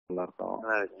அர்த்தம்.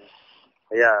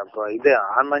 ஐயா இப்போ இது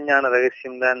ஆன்மஞான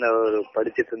ரகசியம் தான் ஒரு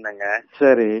படிச்சிட்டு இருந்தேங்க.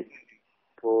 சரி.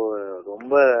 இப்போ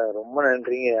ரொம்ப ரொம்ப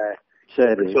நன்றிங்க.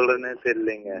 சரி சொல்றேன்னு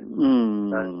தெரியலங்க.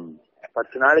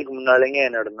 10 நாளைக்கு முன்னாலேங்க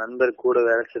என்னோட நண்பர் கூட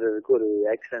வேலை செய்யறதுக்கு ஒரு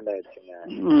ஆக்சிடென்ட் ஆயிடுச்சுங்க.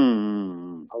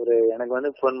 அவரு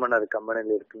எனக்கு போன் பண்ணாரு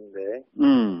கம்பெனில இருக்கு.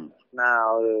 நான்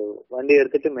அவரு வண்டி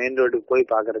எடுத்துட்டு மெயின் ரோடுக்கு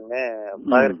போய் பாக்குறேங்க.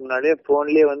 பாக்குறதுக்கு முன்னாடியே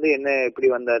போன்லயே என்ன எப்படி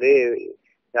வந்தாரு,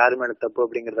 யாரு மேல தப்பு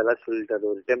அப்படிங்கறதெல்லாம் சொல்லிட்டாரு.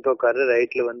 ஒரு டெம்போ காரு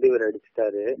ரைட்ல இவர்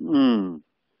அடிச்சுட்டாரு.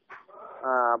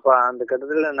 அப்ப அந்த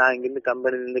கட்டத்துல நான் இங்கிருந்து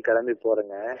கம்பெனில இருந்து கிளம்பி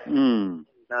போறேங்க.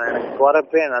 நான் எனக்கு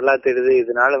போறப்ப நல்லா தெரியுது,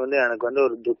 இதனால எனக்கு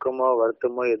ஒரு துக்கமோ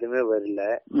வருத்தமோ எதுவுமே வரல.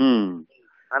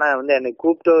 ஆனா என்னை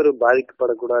கூப்பிட்டவரு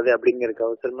பாதிக்கப்படக்கூடாது அப்படிங்கறதுக்கு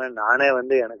அவசரமா நானே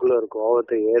எனக்குள்ள ஒரு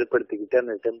கோபத்தை ஏற்படுத்திக்கிட்டு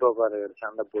அந்த டெம்போ கார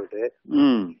சண்டை போட்டு,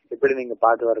 எப்படி நீங்க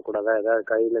பாத்து வரக்கூடாதா, ஏதாவது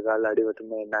கையில கால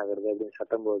அடிபட்டுமே என்ன ஆகுறது அப்படின்னு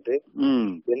சத்தம் போட்டு,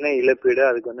 என்ன இழப்பீடு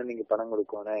அதுக்கு நீங்க பணம்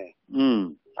கொடுக்கணும்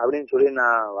அப்படின்னு சொல்லி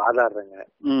நான் வாதாடுறேங்க.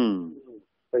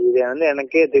 இது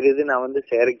எனக்கே தெரியுது, நான்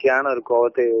செயற்கையான ஒரு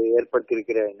கோபத்தை ஏற்படுத்தி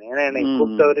இருக்கிறேன். ஏன்னா என்னை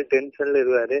கூப்பிட்டவரு டென்ஷன்ல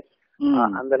இருவாரு.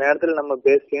 அந்த நேரத்துல நம்ம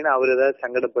பேசினா அவரு ஏதாவது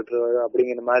சங்கடப்பட்டுருவாரு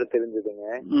அப்படிங்கிற மாதிரி தெரிஞ்சதுங்க.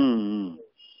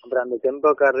 அப்புறம் அந்த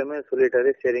டெம்போக்காரருமே சொல்லிட்டாரு,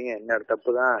 சரிங்க என்னோட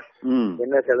தப்புதான்,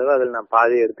 என்ன செலவோ அதுல நான்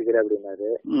பாதி எடுத்துக்கிறேன் அப்படின்னாரு.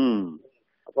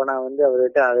 அப்ப நான்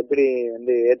அவர்கிட்ட அதை எப்படி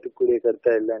ஏத்துக்கூடிய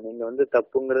கருத்தா இல்ல, நீங்க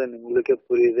தப்புங்கிறது உங்களுக்கே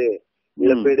புரியுது,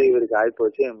 இழப்பீடு இவருக்கு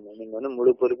ஆயிப்போச்சு, நீங்க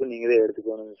முழு பொறுப்பு நீங்களே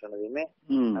எடுத்துக்கணும்னு சொன்னதுமே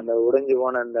அந்த உடைஞ்சு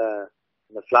போன அந்த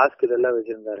பிளாஸ்க் இதெல்லாம்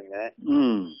வச்சிருந்தாருங்க.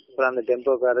 அப்புறம் அந்த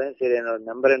டெம்போக்காரன் சரி என்னோட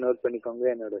நம்பரை நோட் பண்ணிக்கோங்க,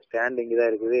 என்னோட ஸ்டாண்ட் இங்கதான்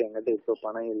இருக்குது, என்கிட்ட இப்ப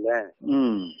பணம் இல்ல,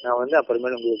 நான்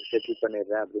அப்புறமேல உங்களுக்கு செட்டில்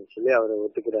பண்ணிடுறேன் அப்படின்னு சொல்லி அவரை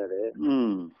ஒத்துக்கிறாரு.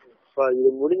 இப்போ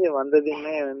இது முடிஞ்சு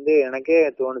வந்ததுமே எனக்கே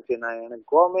தோணுச்சு, எனக்கு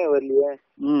கோவமே வரலையே,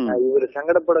 இவரு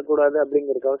சங்கடப்படக்கூடாது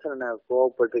அப்படிங்கறதுக்கவசரம் நான்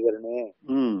கோவப்பட்டுக்கிறேனே,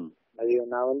 அது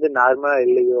நான் நார்மலா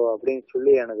இல்லையோ அப்படின்னு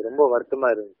சொல்லி எனக்கு ரொம்ப வருத்தமா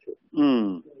இருந்துச்சு.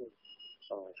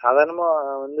 சாதாரணமா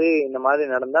இந்த மாதிரி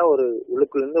நடந்தா ஒரு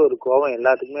உள்ளுக்குள்ள இருந்து ஒரு கோபம்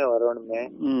எல்லாத்துக்குமே வரணுமே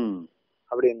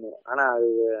அப்படின்னு. ஆனா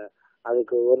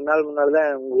அதுக்கு ஒரு நாள்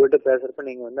முன்னால்தான் உங்ககிட்ட பேசுறப்ப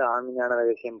நீங்க ஆன்மீக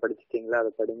ரகசியம் படிச்சுட்டீங்களா,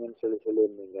 அதை படிங்கன்னு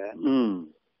சொல்லியிருந்தீங்க.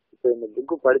 இப்ப இந்த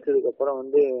புக்கு படிச்சதுக்கு அப்புறம்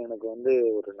எனக்கு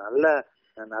ஒரு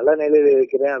நல்ல நிலையில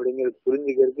இருக்கிறேன் அப்படிங்கறது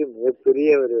புரிஞ்சுக்கிறதுக்கு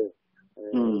மிகப்பெரிய ஒரு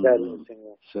இதா இருந்துச்சுங்க.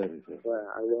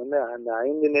 அதுல அந்த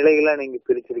 5 நிலைகளா நீங்க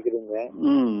பிரிச்சிருக்கிறீங்க.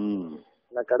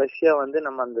 கடைசியா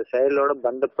நம்ம அந்த செயலோட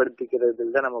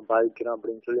பந்தப்படுத்திக்கிறதுல தான் நம்ம பாதிக்கிறோம்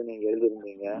அப்படின்னு சொல்லி நீங்க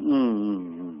எழுதிருந்தீங்க.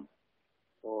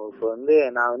 இப்ப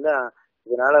நான்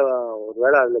இதனால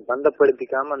ஒருவேளை அதுல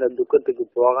பந்தப்படுத்திக்காம அந்த துக்கத்துக்கு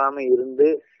போகாம இருந்தது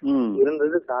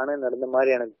தானே நடந்த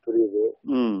மாதிரி எனக்கு புரியுது.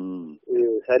 இது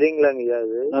சரிங்களாங்க?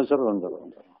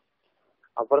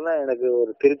 அப்புறம் தான் எனக்கு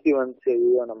ஒரு திருப்தி வந்துச்சு,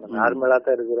 ஐயோ நம்ம நார்மலா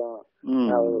தான் இருக்கிறோம்,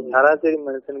 சராசரி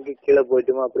மனுஷனுக்கு கீழே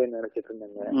போயிட்டோமா அப்படின்னு நினைச்சிட்டு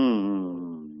இருந்தேங்க.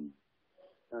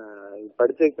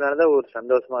 படிச்சதுனாலதான் ஒரு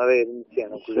சந்தோஷமாவே இருந்துச்சு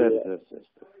எனக்குள்ள.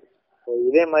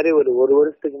 இதே மாதிரி ஒரு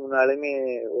வருஷத்துக்கு முன்னாலுமே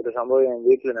ஒரு சம்பவம் என்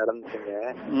வீட்டுல நடந்துச்சுங்க.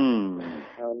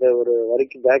 நான் ஒரு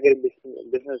வரைக்கும் பேக்கரி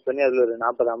பிசினஸ் பண்ணி அதுல ஒரு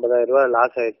 40-50,000 ரூபாய்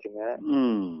லாஸ் ஆயிடுச்சுங்க.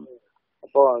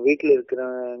 அப்போ வீட்டுல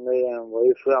இருக்கிறவங்க, என்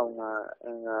ஒய்ஃப்,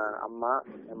 எங்க அம்மா,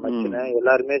 என் மச்சின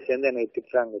எல்லாருமே சேர்ந்து என்னை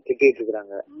திட்டிட்டு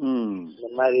இருக்கிறாங்க. இந்த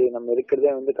மாதிரி நம்ம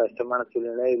இருக்கிறதே கஷ்டமான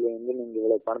சூழ்நிலை, இதுல நீங்க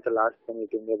இவ்வளவு பணத்தை லாஸ்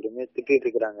பண்ணிட்டீங்க அப்படின்னு திட்டிட்டு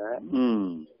இருக்கிறாங்க.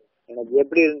 எனக்கு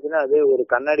எப்படி இருந்துச்சுன்னா, அது ஒரு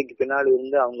கண்ணாடிக்கு பின்னாடி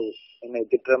இருந்து அவங்க என்னை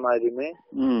திட்டுற மாதிரியுமே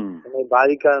என்னை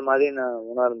பாதிக்காத மாதிரி நான்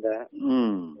உணர்ந்தேன்.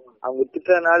 அவங்க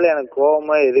திட்டுறதுனால எனக்கு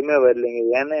கோபமா எதுவுமே வரலைங்க,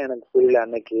 ஏன்னா எனக்கு புரியல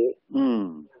அன்னைக்கு.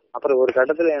 அப்புறம் ஒரு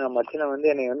கட்டத்துல என் மச்சின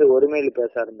என்னை ஒருமையில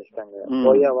பேச ஆரம்பிச்சிட்டாங்க.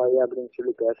 போயா வாயா அப்படின்னு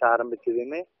சொல்லி பேச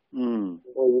ஆரம்பிச்சதுமே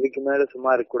இதுக்கு மேல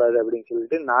சும்மா இருக்க கூடாது அப்படின்னு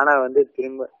சொல்லிட்டு நானா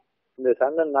திரும்ப இந்த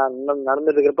சண்டை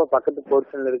நடந்துட்டு இருக்கிறப்ப பக்கத்து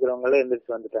போர்ஷன்ல இருக்கிறவங்க எல்லாம்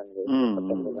எந்திரிச்சு வந்துட்டாங்க.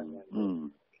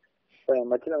 என்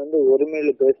மச்சின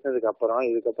ஒருமையில பேசினதுக்கு அப்புறம்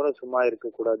இதுக்கப்புறம் சும்மா இருக்க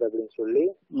கூடாது அப்படின்னு சொல்லி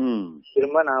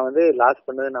திரும்ப நான் லாஸ்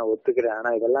பண்ணதை நான் ஒத்துக்கிறேன், ஆனா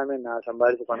இதெல்லாமே நான்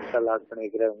சம்பாதிச்ச பணத்தை லாஸ் பண்ணி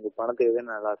வைக்கிறேன், உங்க பணத்தை எதுவும்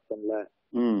நான் லாஸ் பண்ணல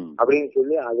அப்படின்னு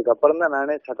சொல்லி அதுக்கப்புறம் தான்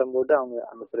நானே சட்டம் போட்டு அவங்க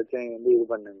அந்த பிரச்சனையை இது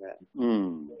பண்ணுங்க.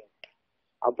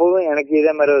 அப்பவும் எனக்கு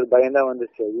இதே மாதிரி ஒரு பயம் தான்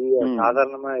வந்துச்சு,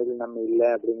 சாதாரணமா இது நம்ம இல்ல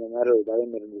அப்படிங்கிற மாதிரி ஒரு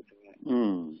பயம் இருந்துச்சுங்க.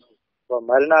 இப்போ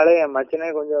மறுநாளே என் மச்சனே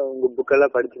கொஞ்சம் உங்க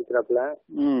புக்கெல்லாம் படிச்சிருக்கிறாப்புல,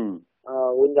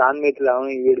 கொஞ்சம் ஆன்மீகத்துல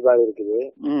அவனும் ஈடுபாடு இருக்குது.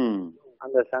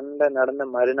 அந்த சண்டை நடந்த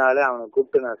மறுநாளே அவனை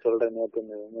கூப்பிட்டு நான் சொல்றேன், நேற்று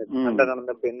சண்டை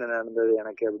நடந்தப்ப என்ன நடந்தது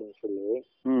எனக்கு அப்படின்னு சொல்லி.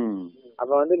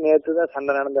 அப்ப நேற்றுதான்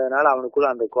சண்டை நடந்ததுனால அவனுக்குள்ள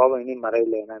அந்த கோபம் இனி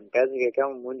மறையில, நான் பேச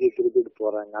கேட்காம மூஞ்சி திருப்பிட்டு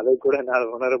போறாங்க, அதை கூட என்னால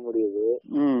உணர முடியுது.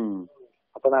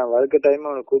 அப்ப நான் வழுக்க டைம்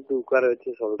அவனை கூப்பிட்டு உட்கார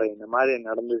வச்சு சொல்றேன், இந்த மாதிரி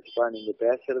நடந்துச்சுப்பா, நீங்க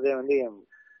பேசுறதே என்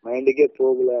மைண்டுக்கே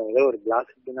போகல, ஏதோ ஒரு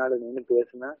கிளாஸ் பின்னால நின்று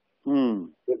பேசுனா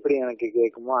எப்படி எனக்கு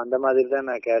கேட்குமோ அந்த மாதிரி தான்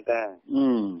நான் கேட்டேன்.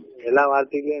 எல்லா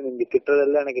வார்த்தைகளையும் நீங்க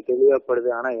திட்டுறதெல்லாம் எனக்கு தெளிவாப்படுது,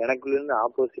 ஆனா எனக்குள்ள இருந்து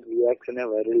ஆப்போசிட் ரியாக்ஷனே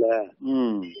வரல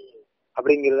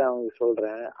அப்படிங்கறத அவங்க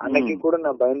சொல்றேன். அன்னைக்கு கூட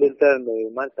நான் பயந்துட்டு தான் இருந்தேன்,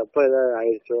 இது மாதிரி தப்பா ஏதாவது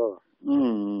ஆயிடுச்சோ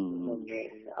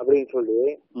அப்படின்னு சொல்லி.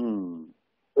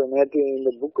 நேற்று இந்த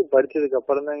புக்கு படிச்சதுக்கு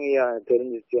அப்புறம் தாங்க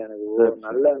தெரிஞ்சிச்சு எனக்கு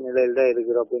நல்ல நிலையில தான்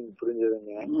இருக்கிறோம் அப்படின்னு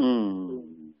புரிஞ்சதுங்க.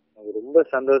 ரொம்ப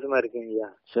சந்தோஷமா இருக்குங்கய்யா.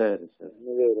 சரி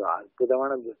சரி, ஒரு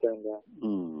அற்புதமான புத்தகங்க.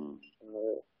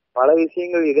 பல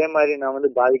விஷயங்கள் இதே மாதிரி நான் வந்து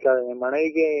பாதிக்காத, என்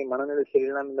மனைவிக்கு மனநிலை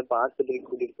சரியில்லாம இந்த ஆஸ்பத்திரிக்கு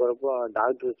கூட்டிட்டு போறப்போ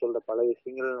டாக்டர் சொல்ற பல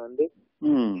விஷயங்கள் வந்து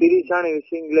சீரியஸான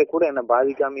விஷயங்களே கூட என்ன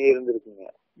பாதிக்காமயே இருந்திருக்குங்க.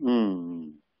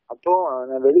 அப்போ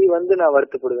நான் வெளியே வந்து நான்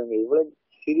வருத்தப்படுவேங்க, இவ்வளவு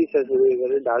சீரியஸா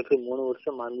சொல்லியிருக்காரு டாக்டர், 3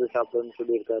 வருஷம் மருந்து சாப்பிடுன்னு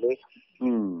சொல்லியிருக்காரு,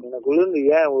 எனக்குள்ள இருந்து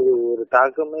ஏன் ஒரு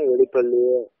தாக்கமே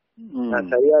வெளிப்படலையே,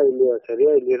 நான் சரியா இல்லையா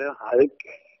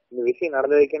அதுக்கு இந்த விஷயம்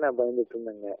நடந்ததுக்கே நான் பயந்துட்டு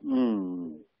இருந்தேங்க.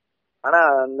 ஆனா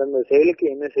அந்தந்த செயலுக்கு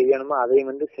என்ன செய்யணுமோ அதை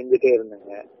வந்து செஞ்சுட்டே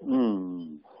இருந்தேங்க.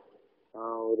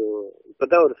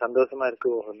 இப்பதான் ஒரு சந்தோஷமா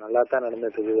இருக்கு, நல்லா தான்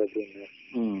நடந்துட்டு இருக்கு அப்படின்னு.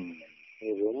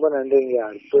 ரொம்ப நன்றிங்க,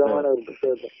 அற்புதமான ஒரு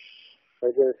புத்தகத்தை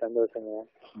படிச்சது சந்தோஷங்க.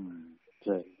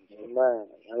 ரொம்ப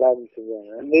நல்லா இருந்துச்சுங்க.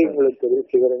 நன்றி உங்களுக்கு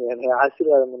தெரிவிச்சுக்கிறேங்க, என்னை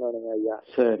ஆசீர்வாதம் பண்ணுவானுங்க ஐயா.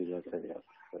 சரியா சரியா.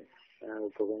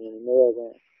 இப்ப கொஞ்சம் நிம்மதியா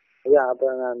ஐயா.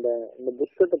 அப்ப நான் இந்த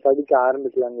புத்தகத்தை படிக்க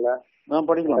ஆரம்பிக்கலாங்களா?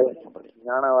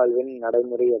 ஞான வாழ்வின்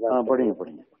நடைமுறை ஏதாவது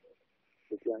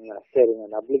படிக்கலாங்களா? சரிங்க,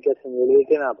 அந்த அப்ளிகேஷன்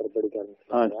எழுதிட்டு நான் அப்புறம் படிக்க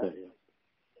ஆரம்பிச்சேன்.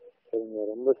 சரிங்க,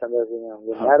 ரொம்ப சந்தோஷங்க.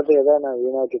 உங்க நேரத்தை ஏதாவது நான்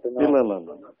வீணாக்கிட்டு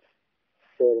இருந்தேன்.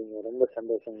 சரிங்க, ரொம்ப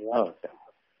சந்தோஷங்க.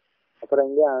 அப்புறம்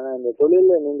இங்க இந்த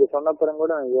தொழில நீங்க சொன்னப்புறம்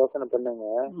கூட நான் யோசனை பண்ணேங்க.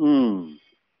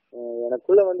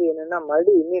 எனக்குள்ள வந்து என்னன்னா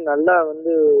மறுபடி இன்னும் நல்லா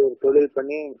வந்து ஒரு தொழில்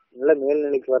பண்ணி நல்ல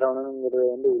மேல்நிலைக்கு வரணுங்கிறது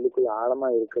வந்து உள்ளுக்குள்ள ஆழமா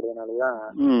இருக்கிறதுனாலதான்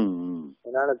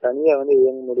என்னால தனியா வந்து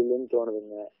இயங்க முடியலன்னு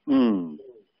தோணுதுங்க.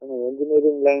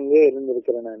 என்ஜினியரிங் லைன்லயே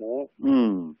இருந்திருக்கிறேன் நானு.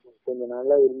 கொஞ்சம்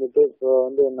நல்லா இருந்துட்டு இப்போ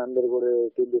வந்து என் நண்பர் கூட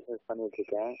டீ பிசினஸ் பண்ணிட்டு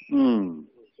இருக்கேன்.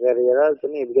 வேற ஏதாவது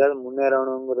பண்ணி எப்படியாவது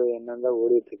முன்னேறணுங்கிற எண்ணம் தான்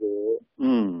ஓடிட்டு இருக்குது.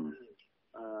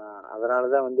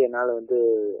 அதனாலதான் வந்து என்னால வந்து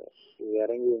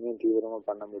இறங்கி இன்னும் தீவிரமா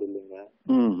பண்ண முடியலைங்க.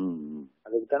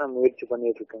 அதுக்குதான் நான் முயற்சி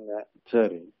பண்ணிட்டு இருக்கேங்க.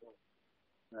 சரி,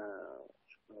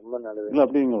 ரொம்ப நல்லது.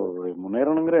 அப்படிங்க,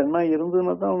 முன்னேறணுங்கிற எண்ணம்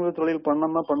இருந்ததுன்னா தான் உங்க தொழில்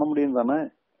பண்ணா பண்ண முடியும் தானே?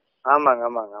 ஆமாங்க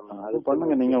ஆமாங்க ஆமாங்க, அது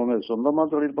பண்ணுங்க. நீங்க உங்க சொந்தமா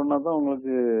தொழில் பண்ணாதான்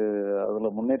உங்களுக்கு அதுல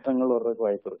முன்னேற்றங்கள் வர்றதுக்கு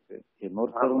வாய்ப்பு இருக்கு.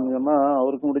 இன்னொருத்தர் சொன்னா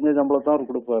அவருக்கு முடிஞ்ச சம்பளத்தான் அவர்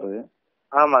கொடுப்பாரு.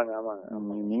 ஆமாங்க ஆமாங்க.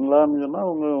 நீங்களா சொன்னா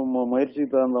உங்க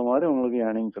முயற்சிக்கு தகுந்த மாதிரி உங்களுக்கு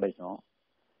ஏர்னிங் கிடைக்கும்.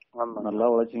 நல்லா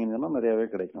உழைச்சிங்கன்னா நிறையவே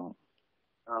கிடைக்கும்.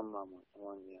 ஆமா ஆமா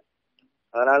ஆமாங்க.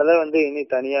 அதனாலதான் வந்து இனி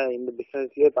தனியா இந்த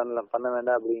பிசினஸ்லயே பண்ண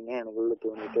வேண்டாம் அப்படின்னு எனக்குள்ள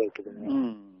தோணிட்டே இருக்குதுங்க.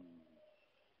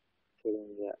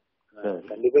 சரிங்க,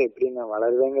 கண்டிப்பா எப்படி நான்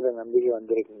வளருவேங்கிற நம்பிக்கை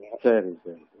வந்திருக்குங்க. சரி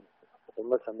சரி,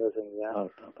 ரொம்ப சந்தோஷங்க.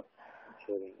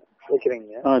 சரிங்க,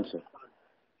 வைக்கிறேங்க.